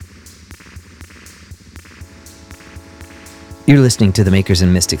You're listening to the Makers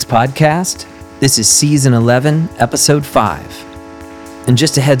and Mystics podcast. This is Season 11, Episode 5. And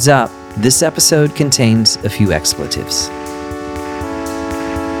just a heads up, this episode contains a few expletives.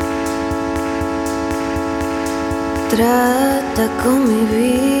 Trata con mi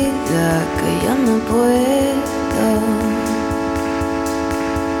vida que ya no puedo.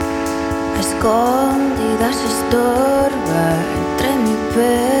 A escondidas estorba entre mi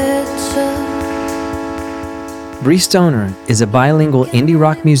pecho. Bree Stoner is a bilingual indie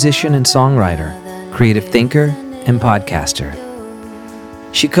rock musician and songwriter, creative thinker, and podcaster.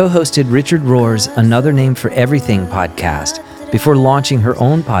 She co-hosted Richard Rohr's Another Name for Everything podcast before launching her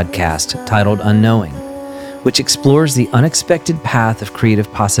own podcast titled Unknowing, which explores the unexpected path of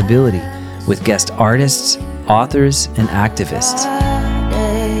creative possibility with guest artists, authors, and activists.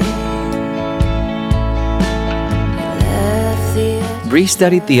 Bree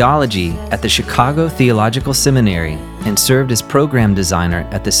studied theology at the Chicago Theological Seminary and served as program designer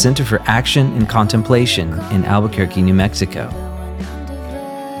at the Center for Action and Contemplation in Albuquerque, New Mexico.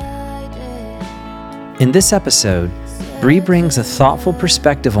 In this episode, Bree brings a thoughtful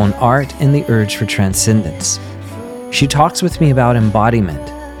perspective on art and the urge for transcendence. She talks with me about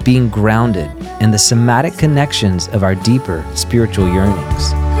embodiment, being grounded, and the somatic connections of our deeper spiritual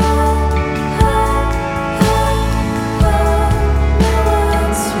yearnings.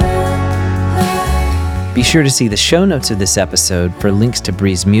 Be sure to see the show notes of this episode for links to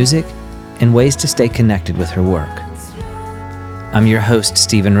Bree's music and ways to stay connected with her work. I'm your host,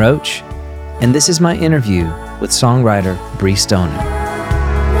 Stephen Roach, and this is my interview with songwriter Bree Stoner.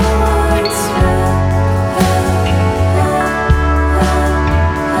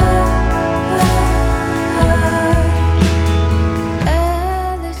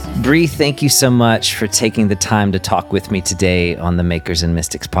 Bree, thank you so much for taking the time to talk with me today on the Makers and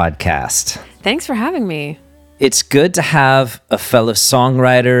Mystics podcast. Thanks for having me. It's good to have a fellow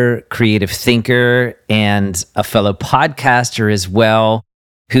songwriter, creative thinker, and a fellow podcaster as well,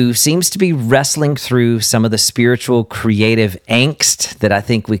 who seems to be wrestling through some of the spiritual, creative angst that I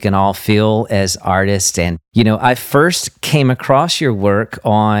think we can all feel as artists. And, I first came across your work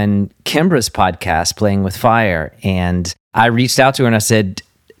on Kimbra's podcast, Playing with Fire, and I reached out to her and I said,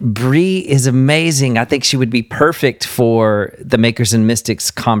 Bree is amazing. I think she would be perfect for the Makers and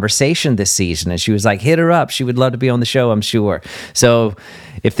Mystics conversation this season. And she was like, hit her up. She would love to be on the show, I'm sure. So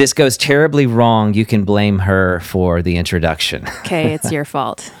if this goes terribly wrong, you can blame her for the introduction. Okay, it's your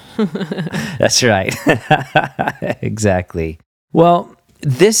fault. That's right. Exactly. Well,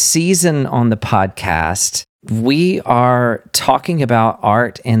 this season on the podcast, we are talking about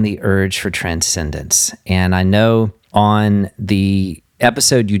art and the urge for transcendence. And I know on the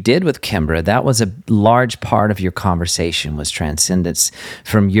episode you did with Kimbra, that was a large part of your conversation was transcendence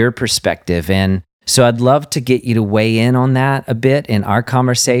from your perspective. And so I'd love to get you to weigh in on that a bit in our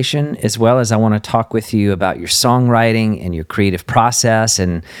conversation, as well as I want to talk with you about your songwriting and your creative process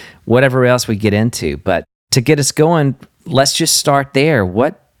and whatever else we get into. But to get us going, let's just start there.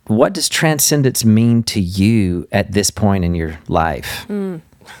 What does transcendence mean to you at this point in your life?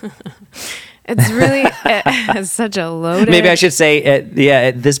 It's really it's such a loaded... Maybe I should say,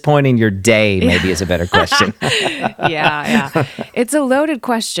 at this point in your day, maybe is a better question. Yeah. It's a loaded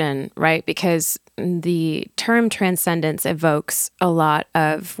question, right? Because the term transcendence evokes a lot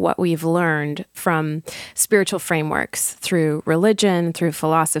of what we've learned from spiritual frameworks through religion, through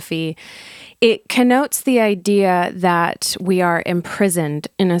philosophy. It connotes the idea that we are imprisoned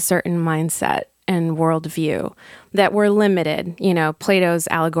in a certain mindset and worldview, that we're limited. Plato's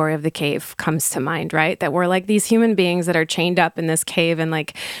allegory of the cave comes to mind, right? That we're like these human beings that are chained up in this cave and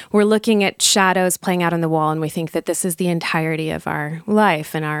like we're looking at shadows playing out on the wall and we think that this is the entirety of our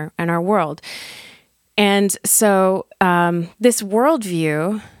life and our world. And so this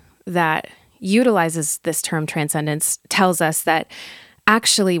worldview that utilizes this term transcendence tells us that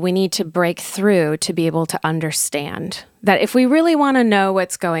actually we need to break through to be able to understand. That if we really want to know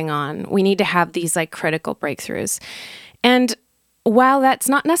what's going on, we need to have these like critical breakthroughs. And while that's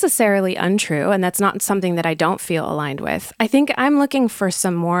not necessarily untrue, and that's not something that I don't feel aligned with, I think I'm looking for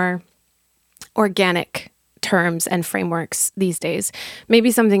some more organic terms and frameworks these days, maybe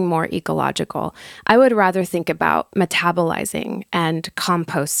something more ecological. I would rather think about metabolizing and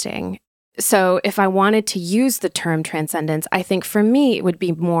composting. So if I wanted to use the term transcendence, I think for me it would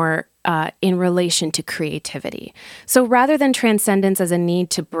be more in relation to creativity. So rather than transcendence as a need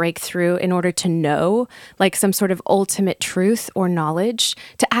to break through in order to know, like some sort of ultimate truth or knowledge,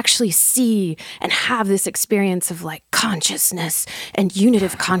 to actually see and have this experience of like consciousness and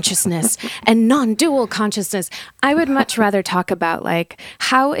unitive consciousness and non-dual consciousness, I would much rather talk about like,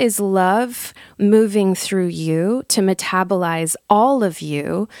 how is love moving through you to metabolize all of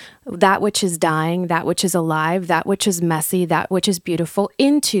you, that which is dying, that which is alive, that which is messy, that which is beautiful,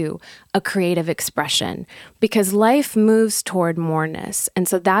 into a creative expression, because life moves toward moreness. And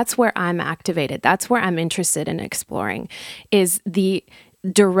so that's where I'm activated. That's where I'm interested in exploring, is the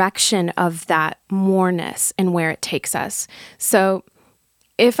direction of that moreness and where it takes us. So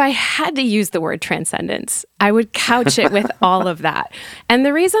if I had to use the word transcendence, I would couch it with all of that. And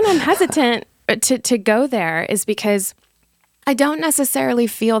the reason I'm hesitant to go there is because I don't necessarily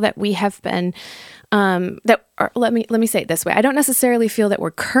feel that we have been let me say it this way. I don't necessarily feel that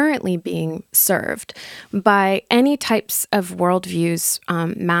we're currently being served by any types of worldviews,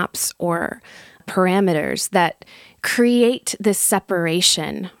 maps, or parameters that create this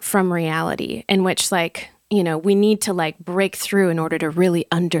separation from reality, in which, like, you know, we need to like break through in order to really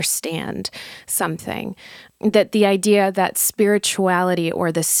understand something. That the idea that spirituality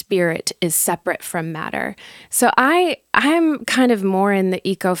or the spirit is separate from matter. So I'm kind of more in the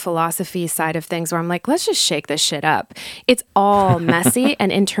eco-philosophy side of things, where I'm like, let's just shake this shit up. It's all messy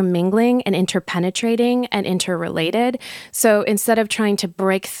and intermingling and interpenetrating and interrelated. So instead of trying to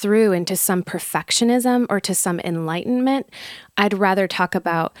break through into some perfectionism or to some enlightenment, I'd rather talk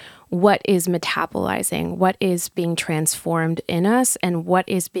about what is metabolizing, what is being transformed in us, and what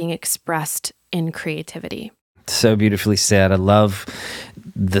is being expressed in creativity. So beautifully said. I love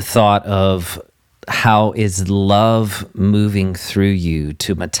the thought of how is love moving through you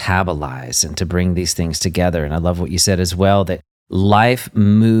to metabolize and to bring these things together. And I love what you said as well, that life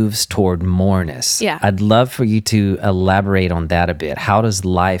moves toward moreness. Yeah. I'd love for you to elaborate on that a bit. How does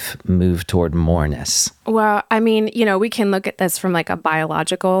life move toward moreness? Well, I mean, you know, we can look at this from like a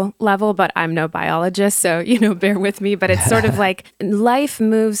biological level, but I'm no biologist, so, you know, bear with me. But it's sort of like life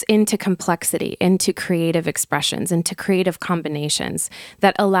moves into complexity, into creative expressions, into creative combinations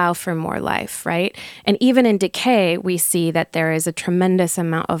that allow for more life, right? And even in decay, we see that there is a tremendous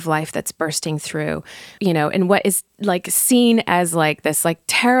amount of life that's bursting through, you know, and what is like seen as like this like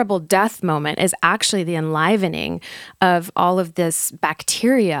terrible death moment is actually the enlivening of all of this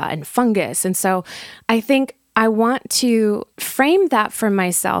bacteria and fungus. And so I think I want to frame that for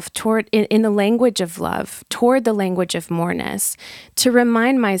myself toward in the language of love, toward the language of moreness, to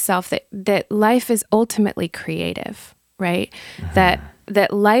remind myself that life is ultimately creative, right? Mm-hmm.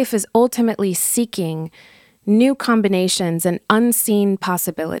 That life is ultimately seeking new combinations and unseen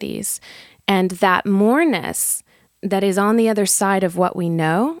possibilities. And that moreness that is on the other side of what we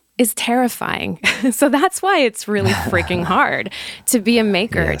know is terrifying. So that's why it's really freaking hard to be a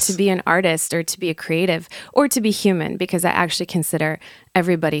maker, yes, to be an artist, or to be a creative, or to be human, because I actually consider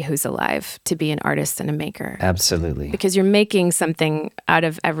everybody who's alive to be an artist and a maker. Absolutely. Because you're making something out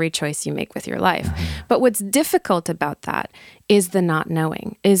of every choice you make with your life. Mm-hmm. But what's difficult about that is the not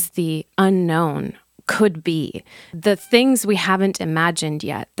knowing, is the unknown. Could be the things we haven't imagined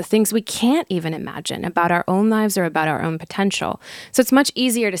yet, the things we can't even imagine about our own lives or about our own potential. So it's much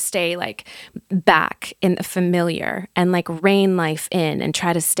easier to stay like back in the familiar and like rein life in and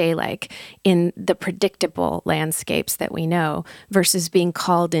try to stay like in the predictable landscapes that we know, versus being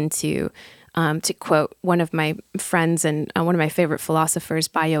called into, to quote one of my friends and one of my favorite philosophers,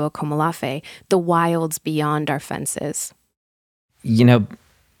 Bayo Akomolafe, the wilds beyond our fences. You know,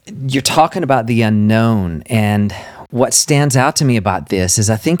 you're talking about the unknown, and what stands out to me about this is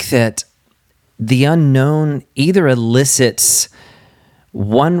I think that the unknown either elicits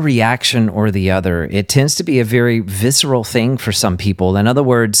one reaction or the other. It tends to be a very visceral thing for some people. In other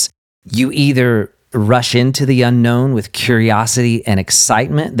words, you either rush into the unknown with curiosity and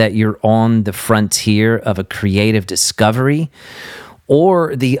excitement that you're on the frontier of a creative discovery,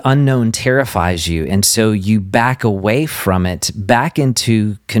 or the unknown terrifies you, and so you back away from it, back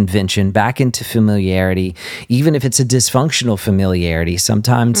into convention, back into familiarity, even if it's a dysfunctional familiarity.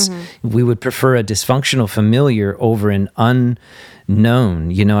 Sometimes we would prefer a dysfunctional familiar over an unknown,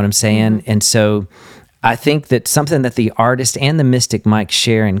 you know what I'm saying? Mm-hmm. And so I think that something that the artist and the mystic might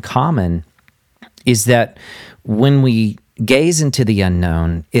share in common is that when we gaze into the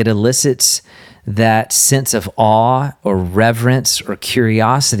unknown, it elicits that sense of awe or reverence or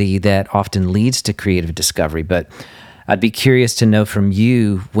curiosity that often leads to creative discovery. But I'd be curious to know from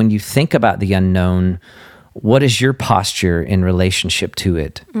you, when you think about the unknown, what is your posture in relationship to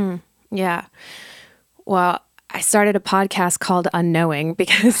it? Yeah. Well, I started a podcast called Unknowing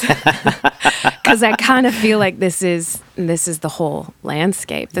because I kind of feel like this is the whole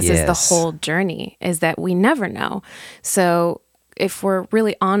landscape. This is the whole journey, is that we never know. So if we're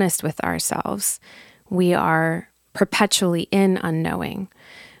really honest with ourselves, we are perpetually in unknowing.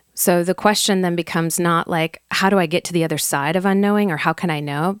 So the question then becomes not like, how do I get to the other side of unknowing, or how can I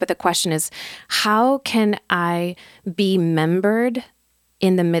know? But the question is, how can I be membered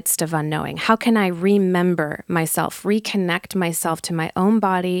in the midst of unknowing? How can I remember myself, reconnect myself to my own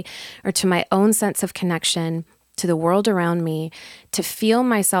body or to my own sense of connection to the world around me, to feel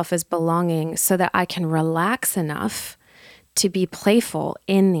myself as belonging so that I can relax enough to be playful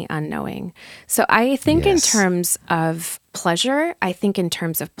in the unknowing? So I think in terms of pleasure, I think in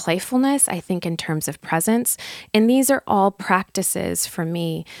terms of playfulness, I think in terms of presence. And these are all practices for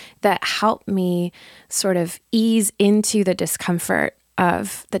me that help me sort of ease into the discomfort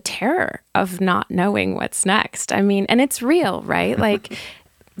of the terror of not knowing what's next. I mean, and it's real, right? Like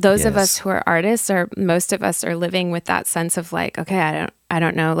those of us who are artists, or most of us, are living with that sense of like, okay, I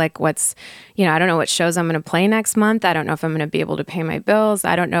don't know, like what's, I don't know what shows I'm going to play next month. I don't know if I'm going to be able to pay my bills.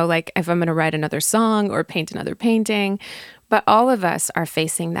 I don't know, like, if I'm going to write another song or paint another painting. But all of us are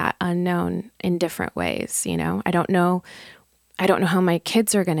facing that unknown in different ways. I don't know how my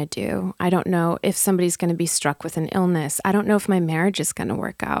kids are going to do. I don't know if somebody's going to be struck with an illness. I don't know if my marriage is going to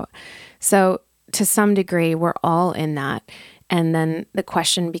work out. So to some degree, we're all in that. And then the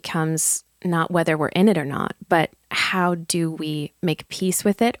question becomes not whether we're in it or not, but how do we make peace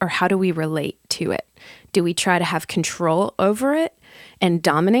with it, or how do we relate to it? Do we try to have control over it and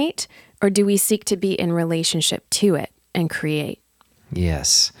dominate, or do we seek to be in relationship to it and create?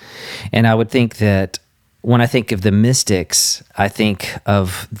 Yes. And I would think that when I think of the mystics, I think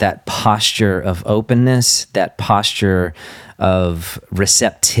of that posture of openness, that posture of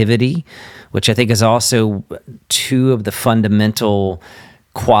receptivity, which I think is also two of the fundamental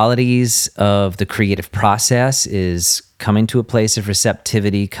qualities of the creative process, is coming to a place of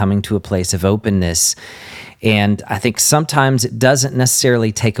receptivity, coming to a place of openness. And I think sometimes it doesn't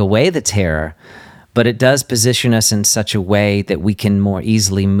necessarily take away the terror, but it does position us in such a way that we can more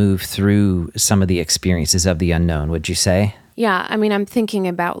easily move through some of the experiences of the unknown, would you say? Yeah, I mean, I'm thinking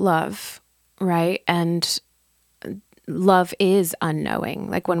about love, right? And love is unknowing.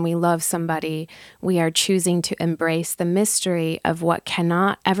 Like when we love somebody, we are choosing to embrace the mystery of what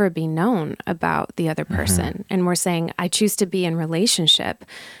cannot ever be known about the other person. Mm-hmm. And we're saying, I choose to be in relationship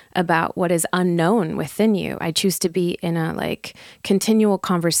about what is unknown within you. I choose to be in a continual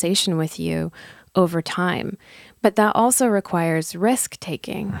conversation with you over time. But that also requires risk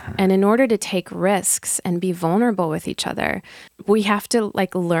taking. Mm-hmm. And in order to take risks and be vulnerable with each other, we have to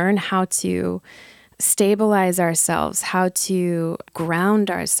learn how to stabilize ourselves, how to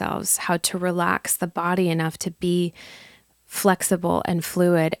ground ourselves, how to relax the body enough to be flexible and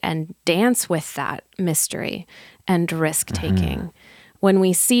fluid and dance with that mystery and risk taking. Mm-hmm. When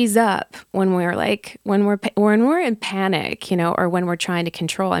we seize up, when we're in panic, or when we're trying to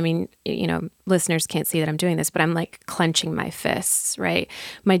control, I mean, listeners can't see that I'm doing this, but I'm clenching my fists, right?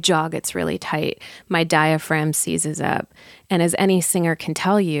 My jaw gets really tight. My diaphragm seizes up. And as any singer can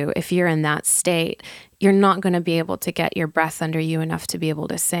tell you, if you're in that state, you're not going to be able to get your breath under you enough to be able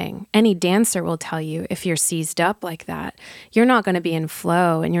to sing. Any dancer will tell you, if you're seized up like that, you're not going to be in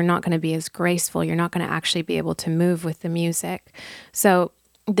flow, and you're not going to be as graceful. You're not going to actually be able to move with the music. So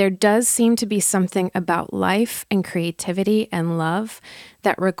there does seem to be something about life and creativity and love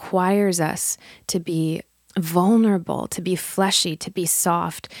that requires us to be vulnerable, to be fleshy, to be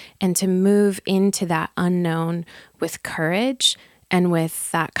soft, and to move into that unknown with courage and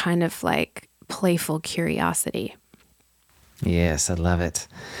with that kind of playful curiosity. Yes, I love it.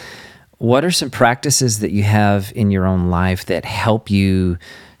 What are some practices that you have in your own life that help you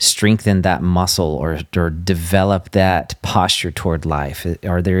strengthen that muscle or develop that posture toward life?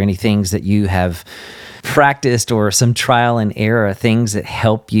 Are there any things that you have practiced, or some trial and error, things that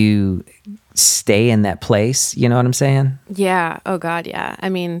help you stay in that place? You know what I'm saying? Yeah. Oh God. Yeah. I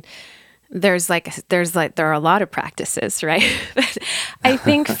mean, there are a lot of practices, right? But I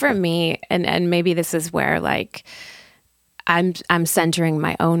think for me, and maybe this is where I'm centering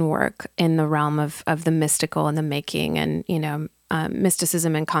my own work in the realm of the mystical and the making, and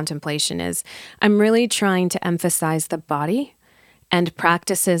mysticism and contemplation, is I'm really trying to emphasize the body and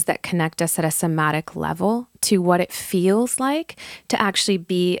practices that connect us at a somatic level to what it feels like to actually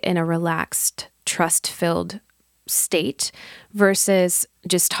be in a relaxed, trust-filled state, versus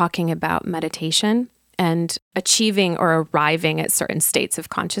just talking about meditation and achieving or arriving at certain states of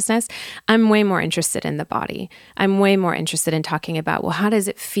consciousness, I'm way more interested in the body. I'm way more interested in talking about, well, how does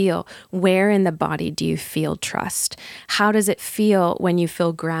it feel? Where in the body do you feel trust? How does it feel when you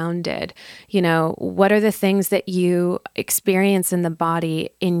feel grounded? You know, what are the things that you experience in the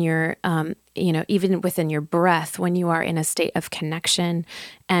body in your, even within your breath when you are in a state of connection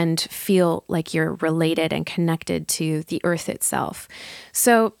and feel like you're related and connected to the earth itself.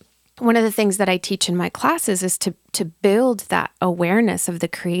 So one of the things that I teach in my classes is to build that awareness of the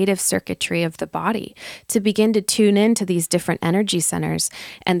creative circuitry of the body, to begin to tune into these different energy centers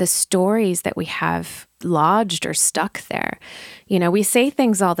and the stories that we have lodged or stuck there. You know, we say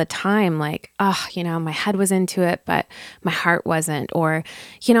things all the time like, my head was into it, but my heart wasn't. Or,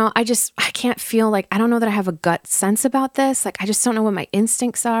 I can't feel like, I don't know that I have a gut sense about this. Like, I just don't know what my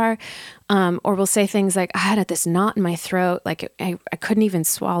instincts are. Or we'll say things like, I had this knot in my throat, like I couldn't even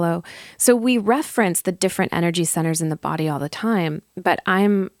swallow. So we reference the different energy centers in the body all the time, but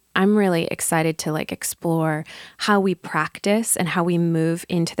I'm really excited to explore how we practice and how we move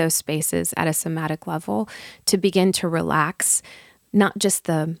into those spaces at a somatic level to begin to relax, not just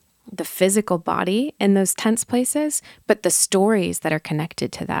the physical body in those tense places, but the stories that are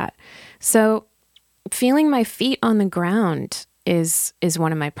connected to that. So feeling my feet on the ground is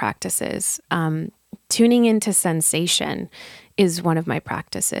one of my practices. Tuning into sensation is one of my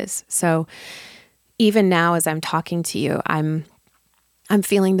practices. So even now, as I'm talking to you, I'm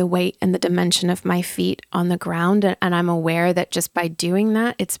feeling the weight and the dimension of my feet on the ground. And I'm aware that just by doing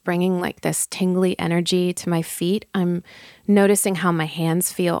that, it's bringing this tingly energy to my feet. I'm noticing how my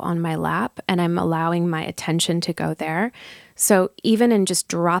hands feel on my lap, and I'm allowing my attention to go there. So even in just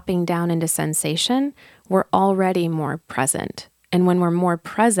dropping down into sensation, we're already more present. And when we're more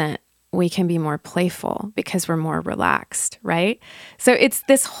present, we can be more playful because we're more relaxed, right? So it's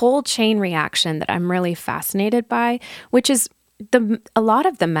this whole chain reaction that I'm really fascinated by, which is a lot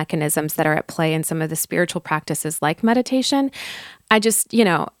of the mechanisms that are at play in some of the spiritual practices like meditation. I just,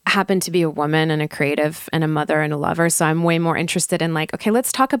 happen to be a woman and a creative and a mother and a lover. So I'm way more interested in okay,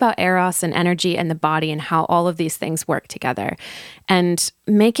 let's talk about eros and energy and the body and how all of these things work together and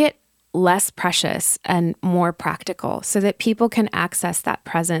make it less precious and more practical so that people can access that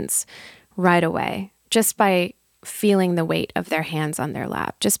presence right away just by feeling the weight of their hands on their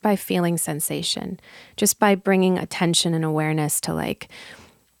lap, just by feeling sensation, just by bringing attention and awareness to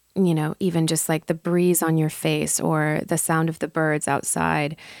even just the breeze on your face or the sound of the birds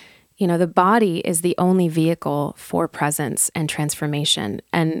outside. The body is the only vehicle for presence and transformation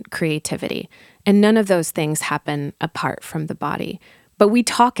and creativity. And none of those things happen apart from the body. But we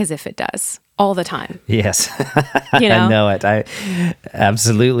talk as if it does all the time. Yes, I know it.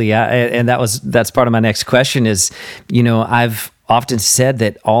 Absolutely. And that's part of my next question is, I've often said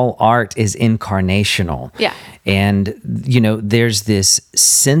that all art is incarnational. Yeah. And, there's this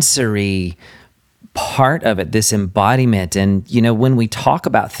sensory part of it, this embodiment. And, when we talk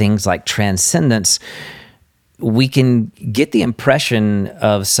about things like transcendence, we can get the impression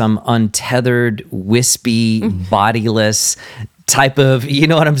of some untethered, wispy, bodiless type of, you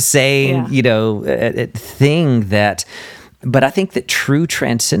know what I'm saying, thing that, but I think that true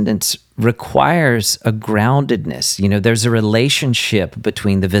transcendence requires a groundedness. There's a relationship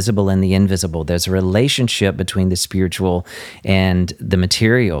between the visible and the invisible. There's a relationship between the spiritual and the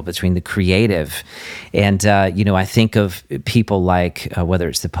material, between the creative. And, I think of people like, whether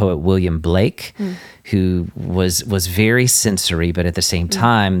it's the poet William Blake, who was very sensory, but at the same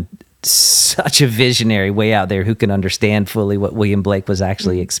time, such a visionary way out there who can understand fully what William Blake was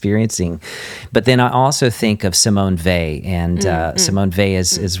actually experiencing. But then I also think of Simone Weil, and Simone Weil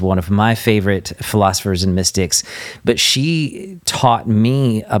is one of my favorite philosophers and mystics, but she taught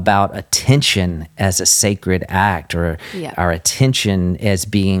me about attention as a sacred act, or our attention as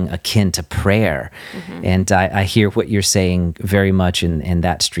being akin to prayer. And I hear what you're saying very much in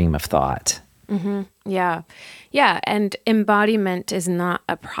that stream of thought. Yeah. Yeah. And embodiment is not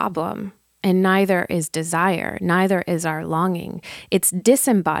a problem, and neither is desire, neither is our longing. It's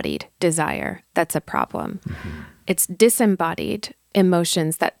disembodied desire that's a problem. It's disembodied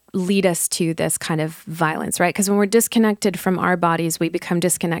emotions that lead us to this kind of violence, right? Because when we're disconnected from our bodies, we become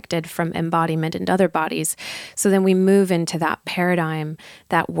disconnected from embodiment in other bodies. So then we move into that paradigm,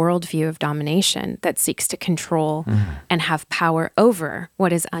 that worldview of domination that seeks to control and have power over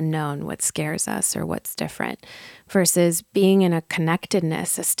what is unknown, what scares us, or what's different, versus being in a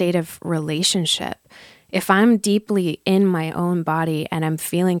connectedness, a state of relationship. If I'm deeply in my own body and I'm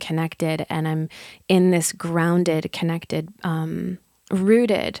feeling connected and I'm in this grounded, connected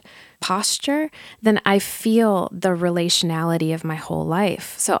rooted posture, then I feel the relationality of my whole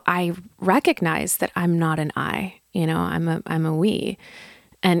life. So I recognize that I'm not an I, I'm a we.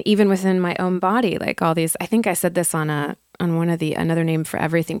 And even within my own body, like all these, I think I said this on one of the Another Name for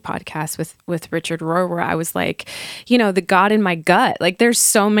Everything podcasts with Richard Rohr, where I was like, the God in my gut. Like there's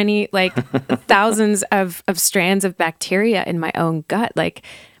so many like thousands of strands of bacteria in my own gut. Like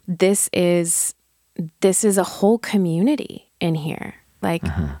this is a whole community in here. Like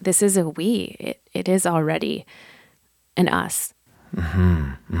this is a we. It is already an us.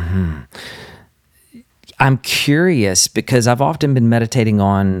 I'm curious because I've often been meditating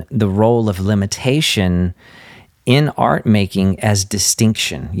on the role of limitation in art making as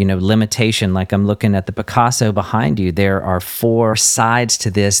distinction. Limitation, like I'm looking at the Picasso behind you, there are 4 sides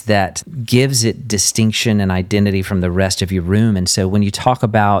to this that gives it distinction and identity from the rest of your room. And so when you talk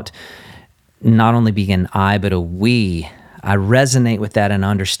about not only being an I, but a we, I resonate with that and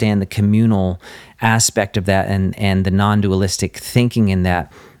understand the communal aspect of that and the non-dualistic thinking in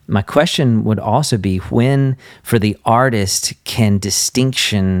that. My question would also be, when, for the artist, can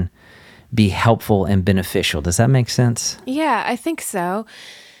distinction be helpful and beneficial? Does that make sense? Yeah, I think so.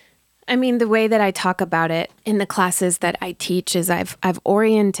 I mean, the way that I talk about it in the classes that I teach is I've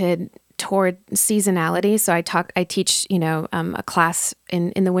oriented toward seasonality. So I teach, a class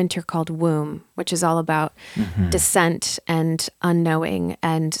in the winter called Womb, which is all about descent and unknowing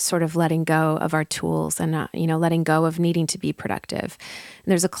and sort of letting go of our tools and, letting go of needing to be productive.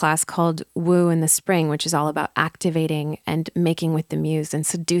 And there's a class called Woo in the spring, which is all about activating and making with the muse and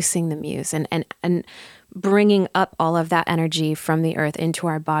seducing the muse and bringing up all of that energy from the earth into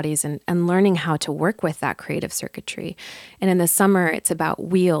our bodies and learning how to work with that creative circuitry. And in the summer, it's about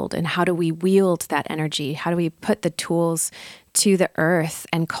wield and how do we wield that energy? How do we put the tools to the earth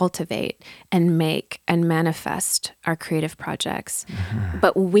and cultivate and make and manifest our creative projects?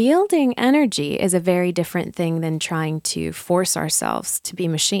 But wielding energy is a very different thing than trying to force ourselves to be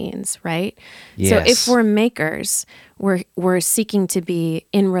machines, right? Yes. So if we're makers, we're seeking to be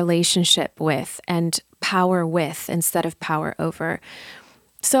in relationship with and power with instead of power over.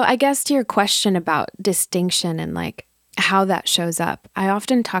 So I guess to your question about distinction and like how that shows up, I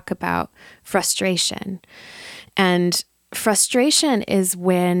often talk about frustration. And frustration is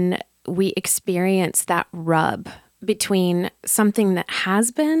when we experience that rub between something that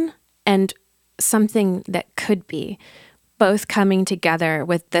has been and something that could be, both coming together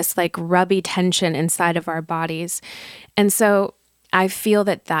with this like rubby tension inside of our bodies. And so I feel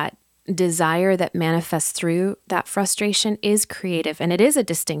that desire that manifests through that frustration is creative, and it is a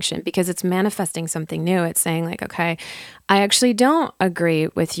distinction because it's manifesting something new. It's saying like, okay, I actually don't agree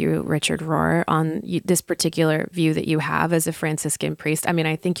with you, Richard Rohr, on this particular view that you have as a Franciscan priest. I mean,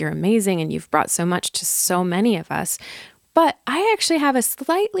 I think you're amazing and you've brought so much to so many of us, but I actually have a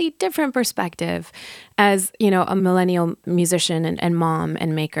slightly different perspective as, a millennial musician and mom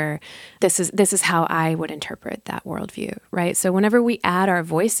and maker. This is how I would interpret that worldview, right? So whenever we add our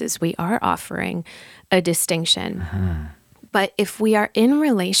voices, we are offering a distinction. But if we are in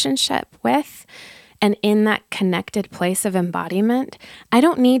relationship with and in that connected place of embodiment, I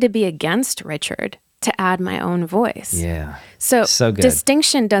don't need to be against Richard to add my own voice. Yeah. So good.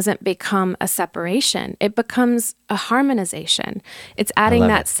 Distinction doesn't become a separation. It becomes a harmonization. It's adding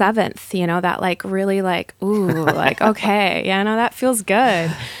that seventh, that like really like, ooh, like, okay, yeah, no, that feels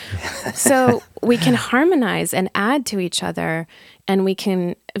good. So we can harmonize and add to each other, and we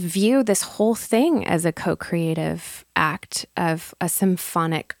can view this whole thing as a co-creative act of a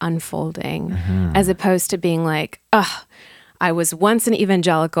symphonic unfolding, as opposed to being like, ugh, I was once an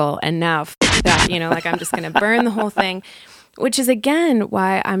evangelical and now that, like I'm just going to burn the whole thing, which is again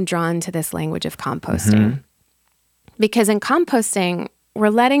why I'm drawn to this language of composting. Because in composting, we're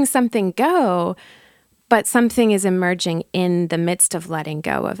letting something go, but something is emerging in the midst of letting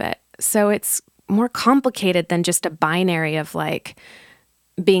go of it. So it's more complicated than just a binary of like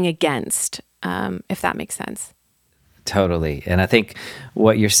being against, if that makes sense. Totally. And I think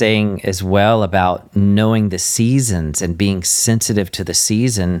what you're saying as well about knowing the seasons and being sensitive to the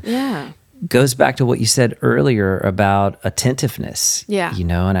season goes back to what you said earlier about attentiveness. Yeah.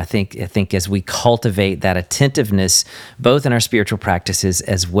 And I think as we cultivate that attentiveness, both in our spiritual practices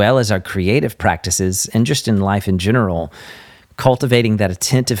as well as our creative practices and just in life in general, cultivating that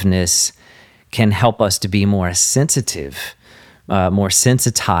attentiveness can help us to be more sensitive, more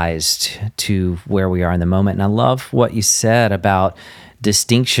sensitized to where we are in the moment. And I love what you said about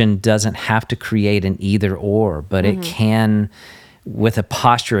distinction doesn't have to create an either or, but it can, with a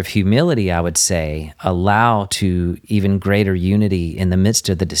posture of humility, I would say, allow to even greater unity in the midst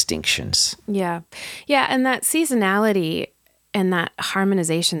of the distinctions. Yeah. Yeah. And that seasonality and that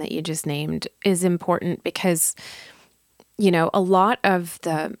harmonization that you just named is important because, a lot of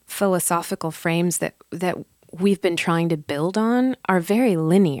the philosophical frames that we've been trying to build on are very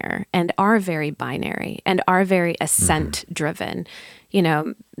linear and are very binary and are very ascent driven.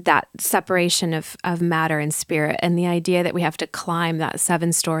 That separation of matter and spirit, and the idea that we have to climb that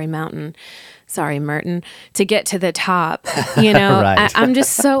 7-story mountain, sorry, Merton, to get to the top. Right. I'm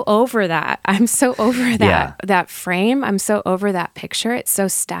just so over that. I'm so over that frame. I'm so over that picture. It's so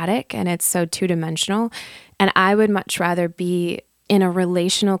static and it's so two-dimensional. And I would much rather be in a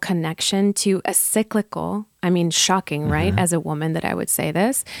relational connection to a cyclical, shocking, right? As a woman that I would say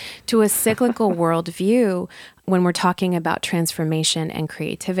this, to a cyclical worldview when we're talking about transformation and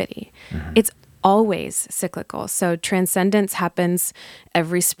creativity. It's always cyclical. So transcendence happens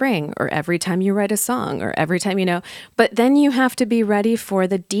every spring or every time you write a song or every time, but then you have to be ready for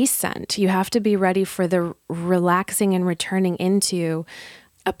the descent. You have to be ready for the relaxing and returning into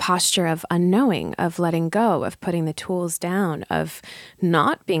a posture of unknowing, of letting go, of putting the tools down, of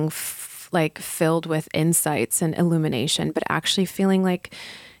not being filled with insights and illumination, but actually feeling like,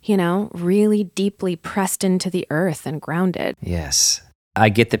 really deeply pressed into the earth and grounded. Yes. I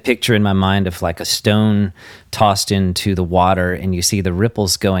get the picture in my mind of like a stone tossed into the water and you see the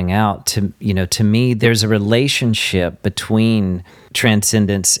ripples going out. To me, there's a relationship between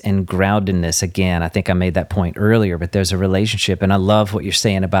transcendence and groundedness. Again, I think I made that point earlier, but there's a relationship. And I love what you're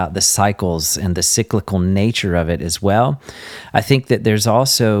saying about the cycles and the cyclical nature of it as well. I think that there's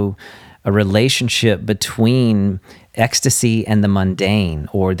also a relationship between ecstasy and the mundane,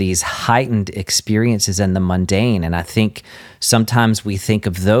 or these heightened experiences and the mundane. And I think sometimes we think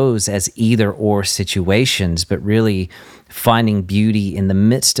of those as either or situations, but really finding beauty in the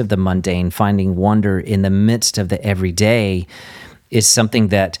midst of the mundane, finding wonder in the midst of the everyday is something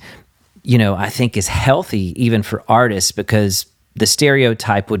that, I think is healthy even for artists, because the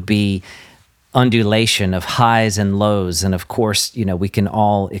stereotype would be undulation of highs and lows. And of course, we can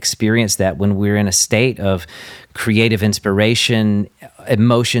all experience that when we're in a state of creative inspiration,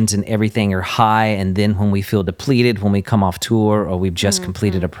 emotions and everything are high. And then when we feel depleted, when we come off tour or we've just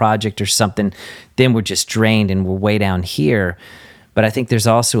completed a project or something, then we're just drained and we're way down here. But I think there's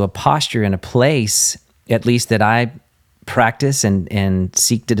also a posture and a place, at least that I practice and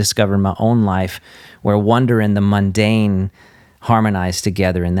seek to discover in my own life, where wonder and the mundane harmonize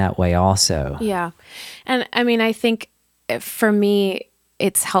together in that way also. Yeah. And I think for me,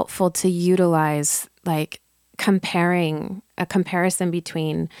 it's helpful to utilize a comparison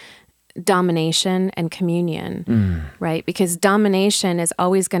between domination and communion, right? Because domination is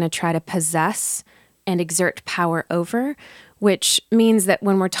always going to try to possess and exert power over, which means that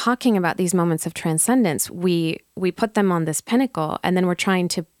when we're talking about these moments of transcendence, we put them on this pinnacle, and then we're trying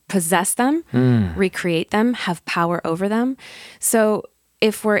to possess them, recreate them, have power over them. So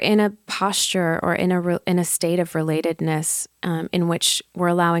if we're in a posture or in a state of relatedness in which we're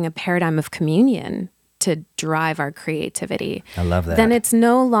allowing a paradigm of communion to drive our creativity, I love that. Then it's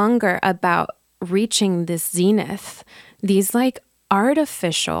no longer about reaching this zenith, these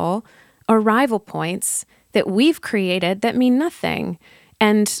artificial arrival points that we've created that mean nothing.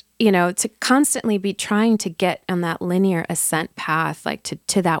 And, to constantly be trying to get on that linear ascent path,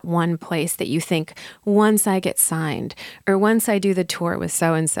 to that one place that you think, once I get signed, or once I do the tour with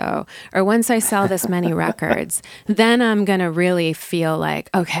so-and-so, or once I sell this many records, then I'm going to really feel like,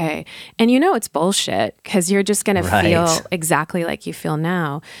 okay. And it's bullshit, because you're just going to feel exactly like you feel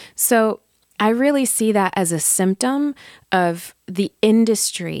now. So I really see that as a symptom of the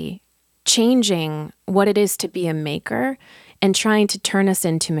industry changing what it is to be a maker and trying to turn us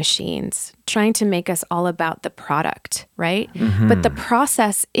into machines, trying to make us all about the product, right? But the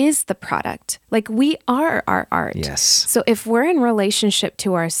process is the product. We are our art. Yes. So if we're in relationship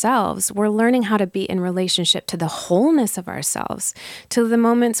to ourselves, we're learning how to be in relationship to the wholeness of ourselves, to the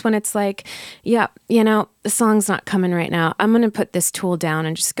moments when it's like, yeah, the song's not coming right now. I'm going to put this tool down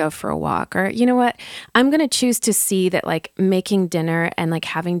and just go for a walk. Or you know what? I'm going to choose to see that making dinner and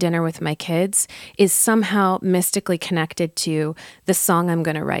having dinner with my kids is somehow mystically connected to the song I'm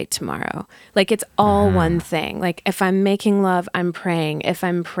going to write tomorrow. It's all one thing. If I'm making love, I'm praying. If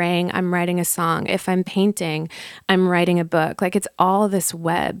I'm praying, I'm writing a song. If I'm painting, I'm writing a book. It's all this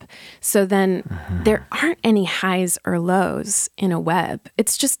web. So then there aren't any highs or lows in a web.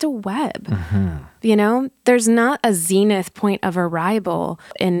 It's just a web. There's not a zenith point of arrival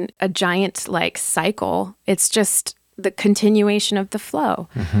in a giant cycle. It's just the continuation of the flow.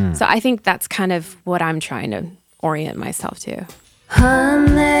 So I think that's kind of what I'm trying to orient myself to.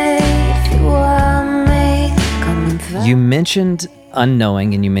 You mentioned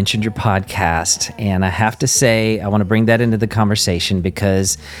unknowing, and you mentioned your podcast. And I have to say, I want to bring that into the conversation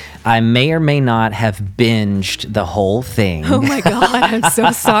because I may or may not have binged the whole thing. Oh my God, I'm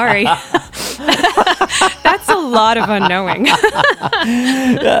so sorry. That's a lot of unknowing.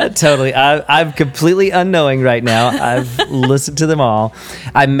 Totally. I'm completely unknowing right now. I've listened to them all.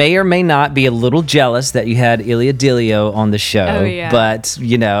 I may or may not be a little jealous that you had Ilia Delio on the show, Oh, yeah. but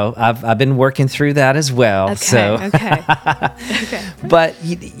I've been working through that as well. Okay. But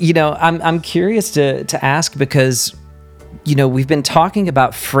I'm curious to ask because we've been talking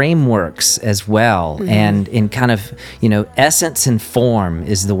about frameworks as well, and in kind of essence and form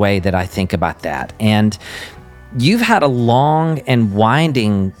is the way that I think about that. And you've had a long and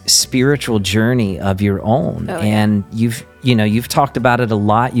winding spiritual journey of your own, and you've talked about it a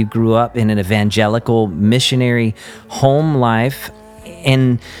lot. You grew up in an evangelical missionary home life,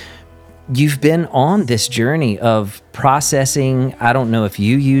 and you've been on this journey of processing. I don't know if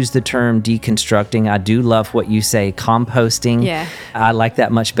you use the term deconstructing. I do love what you say, composting. Yeah. I like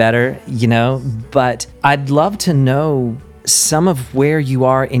that much better, but I'd love to know some of where you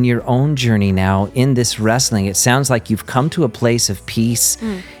are in your own journey now in this wrestling. It sounds like you've come to a place of peace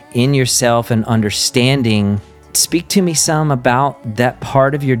in yourself and understanding. Speak to me some about that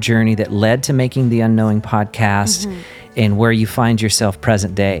part of your journey that led to making the Unknowing podcast and where you find yourself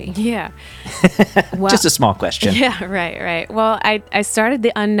present day. Yeah. Well, just a small question. Yeah, right. Well, I started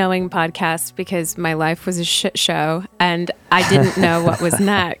the Unknowing podcast because my life was a shit show and I didn't know what was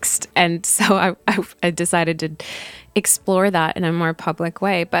next. And so I decided to explore that in a more public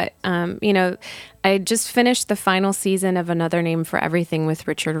way. But, I just finished the final season of Another Name for Everything with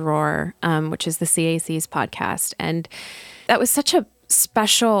Richard Rohr, which is the CAC's podcast. And that was such a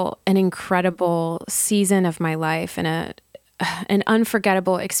special and incredible season of my life and an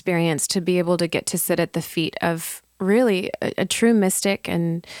unforgettable experience to be able to get to sit at the feet of really a true mystic.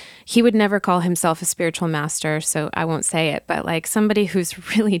 And he would never call himself a spiritual master, so I won't say it, but like somebody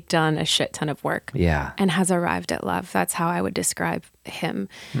who's really done a shit ton of work and has arrived at love. That's how I would describe him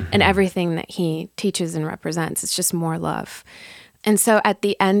and everything that he teaches and represents. It's just more love. And so at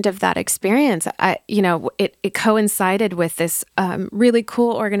the end of that experience, it coincided with this really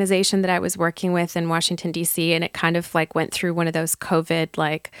cool organization that I was working with in Washington, D.C. And it kind of like went through one of those COVID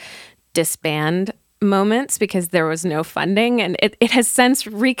like disband moments because there was no funding. And it has since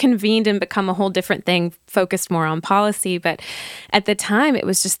reconvened and become a whole different thing, focused more on policy. But at the time, it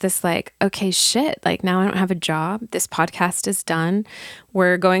was just this like, okay, shit, like now I don't have a job. This podcast is done.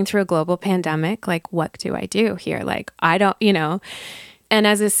 We're going through a global pandemic. Like, what do I do here? Like, I don't, And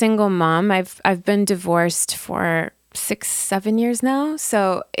as a single mom, I've been divorced for 6-7 years now.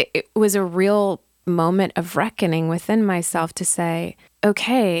 So it was a real moment of reckoning within myself to say,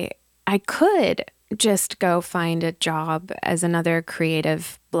 okay, I could just go find a job as another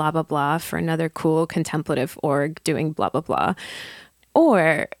creative blah, blah, blah for another cool contemplative org doing blah, blah, blah.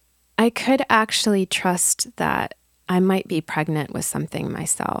 Or I could actually trust that I might be pregnant with something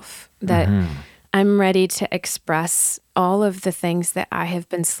myself, that I'm ready to express all of the things that I have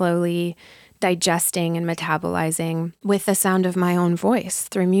been slowly digesting and metabolizing with the sound of my own voice,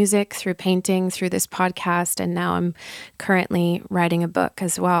 through music, through painting, through this podcast, and now I'm currently writing a book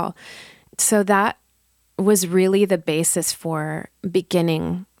as well. So that was really the basis for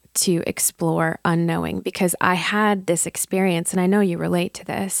beginning to explore unknowing, because I had this experience, and I know you relate to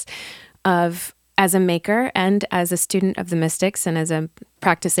this, of as a maker and as a student of the mystics and as a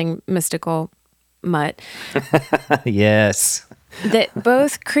practicing mystical mutt. Yes. That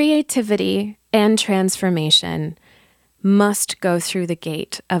both creativity and transformation must go through the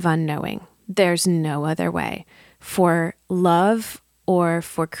gate of unknowing. There's no other way. For love or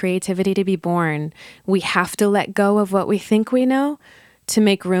for creativity to be born, we have to let go of what we think we know to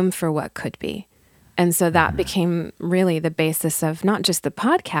make room for what could be. And so that became really the basis of not just the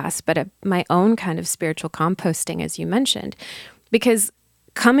podcast, but my own kind of spiritual composting, as you mentioned. Because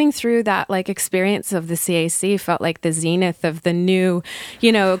coming through that like experience of the CAC felt like the zenith of the new,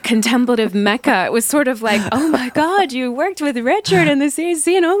 contemplative mecca. It was sort of like, oh my God, you worked with Richard in the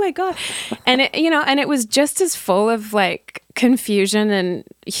CAC, and oh my God. And it was just as full of like confusion and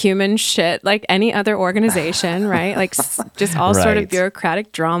human shit like any other organization, right? Like just all sort of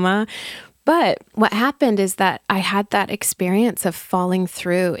bureaucratic drama. But what happened is that I had that experience of falling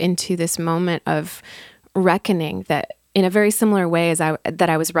through into this moment of reckoning that in a very similar way as I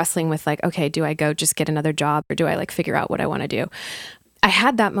was wrestling with like, okay, do I go just get another job or do I like figure out what I want to do? I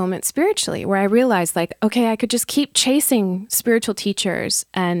had that moment spiritually where I realized like, okay, I could just keep chasing spiritual teachers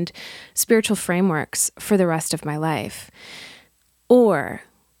and spiritual frameworks for the rest of my life. Or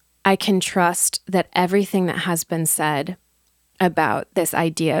I can trust that everything that has been said about this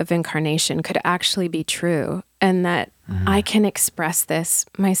idea of incarnation could actually be true, and that I can express this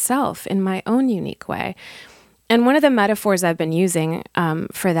myself in my own unique way. And one of the metaphors I've been using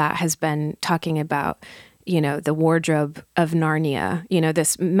for that has been talking about, the wardrobe of Narnia,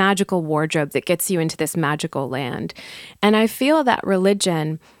 this magical wardrobe that gets you into this magical land. And I feel that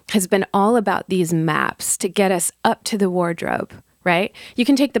religion has been all about these maps to get us up to the wardrobe, right? You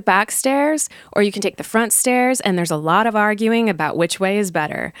can take the back stairs or you can take the front stairs, and there's a lot of arguing about which way is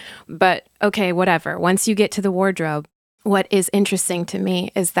better. But okay, whatever. Once you get to the wardrobe, what is interesting to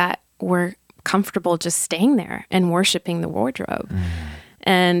me is that we're comfortable just staying there and worshiping the wardrobe.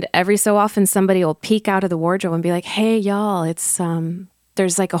 And every so often somebody will peek out of the wardrobe and be like, hey, y'all, it's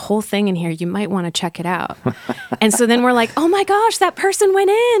there's like a whole thing in here. You might want to check it out. And so then we're like, oh my gosh, that person went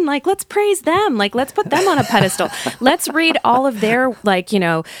in. Like, let's praise them. Like, let's put them on a pedestal. Let's read all of their,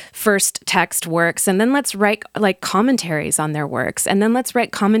 first text works. And then let's write commentaries on their works. And then let's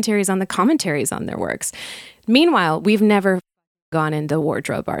write commentaries on the commentaries on their works. Meanwhile, we've never gone into the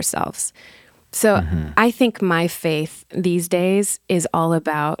wardrobe ourselves. So I think my faith these days is all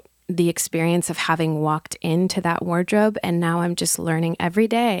about the experience of having walked into that wardrobe. And now I'm just learning every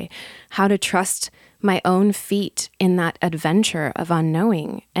day how to trust my own feet in that adventure of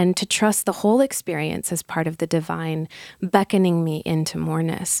unknowing, and to trust the whole experience as part of the divine beckoning me into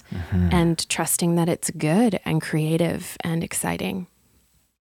moreness, and trusting that it's good and creative and exciting.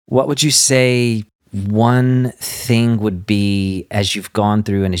 What would you say one thing would be, as you've gone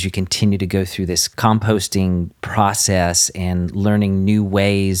through and as you continue to go through this composting process and learning new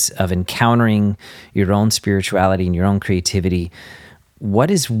ways of encountering your own spirituality and your own creativity,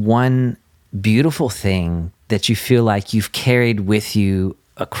 what is one beautiful thing that you feel like you've carried with you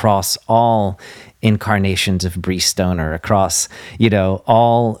across all incarnations of Bree Stoner, across,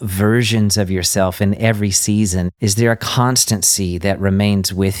 all versions of yourself in every season? Is there a constancy that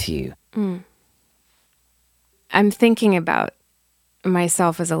remains with you? I'm thinking about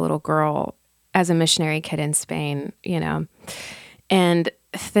myself as a little girl, as a missionary kid in Spain, and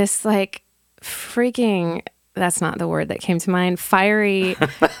this freaking, that's not the word that came to mind, fiery,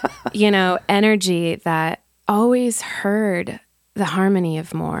 energy that always heard the harmony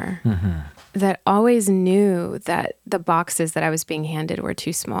of more, that always knew that the boxes that I was being handed were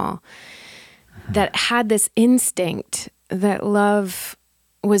too small, that had this instinct that love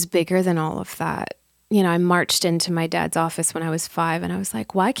was bigger than all of that. I marched into my dad's office when I was 5, and I was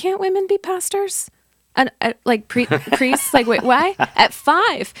like, why can't women be pastors? And priests, wait, why? At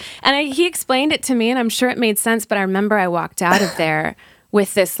 5. And he explained it to me, and I'm sure it made sense, but I remember I walked out of there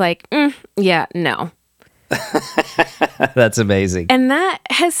with this yeah, no. That's amazing. And that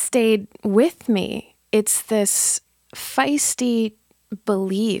has stayed with me. It's this feisty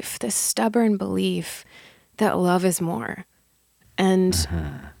belief, this stubborn belief that love is more. And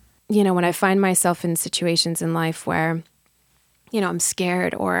when I find myself in situations in life where, I'm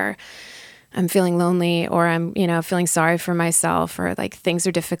scared, or I'm feeling lonely, or I'm, feeling sorry for myself, or things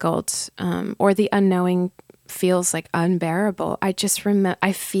are difficult, or the unknowing feels unbearable, I just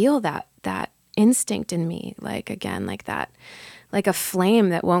I feel that instinct in me, like a flame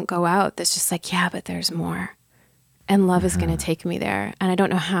that won't go out. That's just yeah, but there's more. And love is going to take me there. And I don't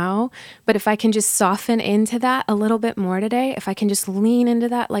know how, but if I can just soften into that a little bit more today, if I can just lean into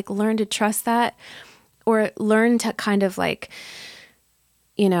that, learn to trust that, or learn to kind of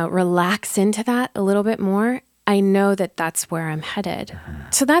relax into that a little bit more, I know that that's where I'm headed.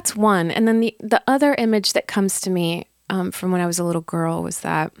 So that's one. And then the other image that comes to me from when I was a little girl was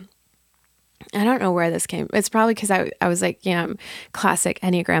that, I don't know where this came. It's probably because I was classic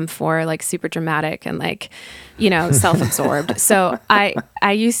Enneagram 4, super dramatic and self-absorbed. So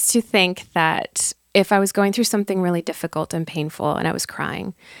I used to think that if I was going through something really difficult and painful and I was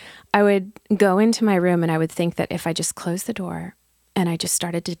crying, I would go into my room and I would think that if I just closed the door and I just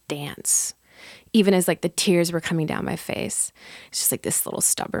started to dance, even as the tears were coming down my face, it's just this little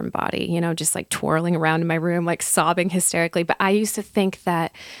stubborn body, just twirling around in my room, sobbing hysterically. But I used to think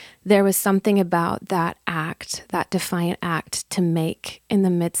that there was something about that act, that defiant act to make in the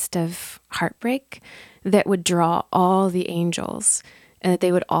midst of heartbreak, that would draw all the angels, and that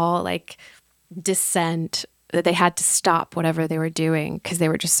they would all descend, that they had to stop whatever they were doing because they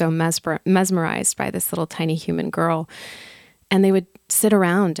were just so mesmerized by this little tiny human girl. And they would sit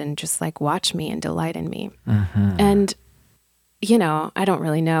around and just watch me and delight in me. And, I don't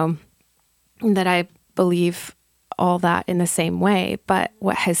really know that I believe all that in the same way, but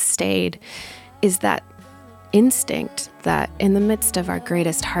what has stayed is that instinct that in the midst of our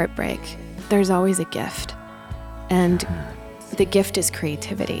greatest heartbreak, there's always a gift. And the gift is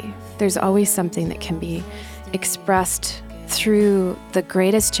creativity. There's always something that can be expressed through the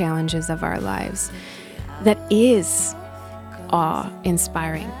greatest challenges of our lives that is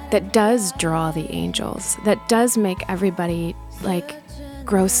awe-inspiring, that does draw the angels, that does make everybody like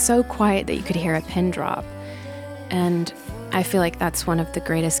grow so quiet that you could hear a pin drop. And I feel like that's one of the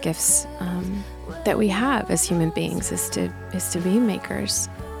greatest gifts that we have as human beings is to be makers.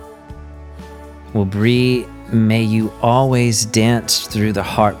 Well, Bree, may you always dance through the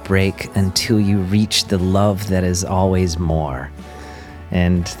heartbreak until you reach the love that is always more.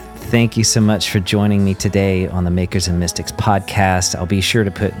 And thank you so much for joining me today on the Makers and Mystics podcast. I'll be sure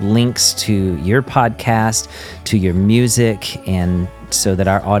to put links to your podcast, to your music, and so that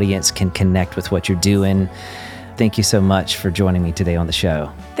our audience can connect with what you're doing. Thank you so much for joining me today on the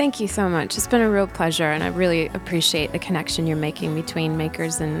show. Thank you so much. It's been a real pleasure, and I really appreciate the connection you're making between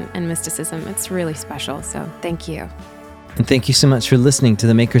makers and mysticism. It's really special, so thank you. And thank you so much for listening to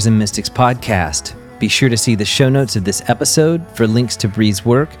the Makers and Mystics podcast. Be sure to see the show notes of this episode for links to Bree's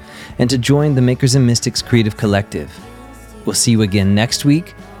work and to join the Makers and Mystics Creative Collective. We'll see you again next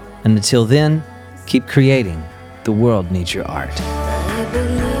week, and until then, keep creating. The world needs your art.